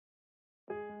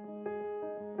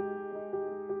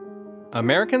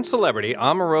American celebrity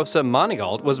Omarosa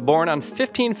Manigault was born on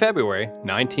 15 February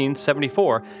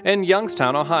 1974 in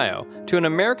Youngstown, Ohio, to an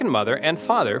American mother and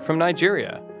father from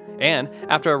Nigeria. And,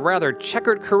 after a rather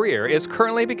checkered career, is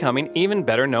currently becoming even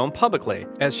better known publicly,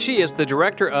 as she is the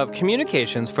Director of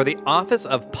Communications for the Office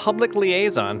of Public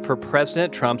Liaison for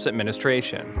President Trump's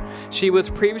administration. She was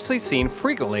previously seen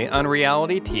frequently on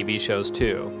reality TV shows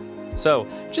too. So,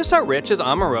 just how rich is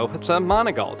Omarosa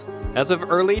Manigault? As of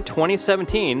early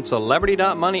 2017,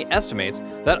 Celebrity.money estimates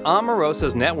that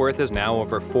Omarosa's net worth is now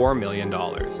over $4 million,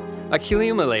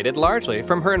 accumulated largely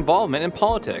from her involvement in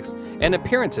politics and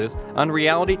appearances on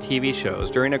reality TV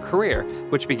shows during a career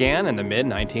which began in the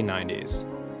mid-1990s.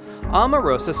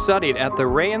 Omarosa studied at the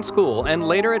Rayen School and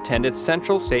later attended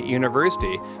Central State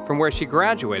University, from where she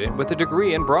graduated with a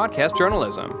degree in broadcast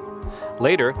journalism.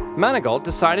 Later, Manigault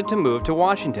decided to move to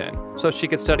Washington so she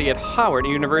could study at Howard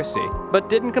University, but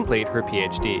didn't complete her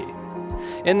PhD.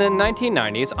 In the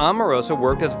 1990s, Omarosa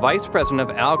worked as vice president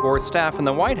of Al Gore's staff in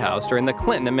the White House during the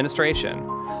Clinton administration,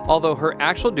 although her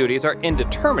actual duties are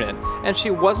indeterminate and she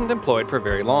wasn't employed for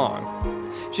very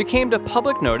long. She came to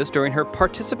public notice during her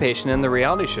participation in the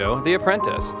reality show The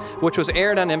Apprentice, which was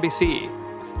aired on NBC.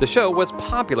 The show was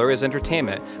popular as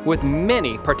entertainment, with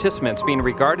many participants being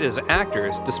regarded as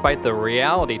actors despite the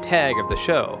reality tag of the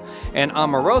show, and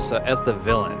Omarosa as the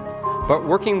villain, but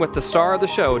working with the star of the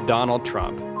show, Donald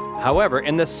Trump. However,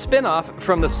 in the spin-off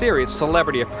from the series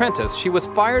Celebrity Apprentice, she was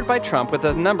fired by Trump with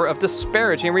a number of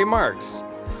disparaging remarks.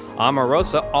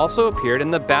 Omarosa also appeared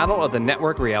in the Battle of the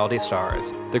Network Reality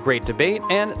Stars, The Great Debate,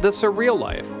 and The Surreal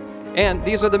Life. And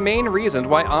these are the main reasons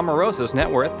why Omarosa's net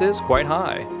worth is quite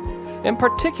high. In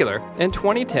particular, in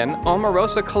 2010,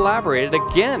 Omarosa collaborated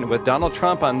again with Donald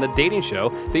Trump on the dating show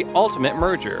The Ultimate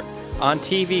Merger on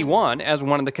TV One as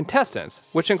one of the contestants,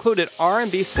 which included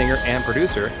R&B singer and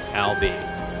producer Al B.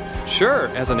 Cher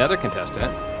as another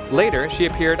contestant. Later, she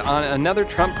appeared on another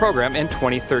Trump program in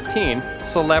 2013,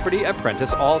 Celebrity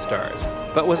Apprentice All-Stars,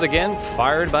 but was again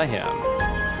fired by him.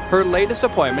 Her latest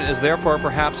appointment is therefore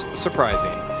perhaps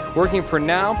surprising, working for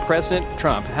now President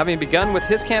Trump, having begun with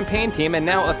his campaign team and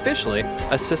now officially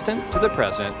Assistant to the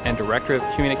President and Director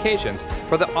of Communications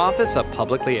for the Office of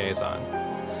Public Liaison.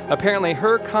 Apparently,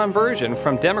 her conversion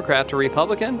from Democrat to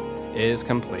Republican is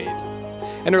complete.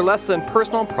 In her less than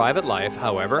personal private life,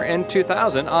 however, in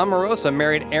 2000, Omarosa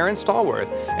married Aaron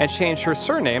Stallworth and changed her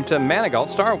surname to Manigault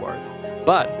Starworth.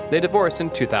 But they divorced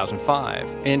in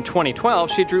 2005. In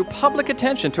 2012, she drew public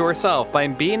attention to herself by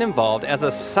being involved as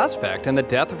a suspect in the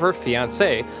death of her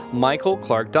fiancé, Michael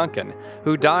Clark Duncan,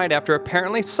 who died after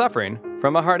apparently suffering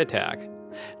from a heart attack.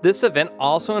 This event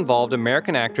also involved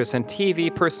American actress and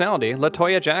TV personality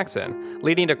LaToya Jackson,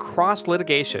 leading to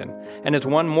cross-litigation, and is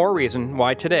one more reason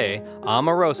why today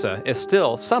Omarosa is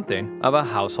still something of a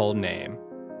household name.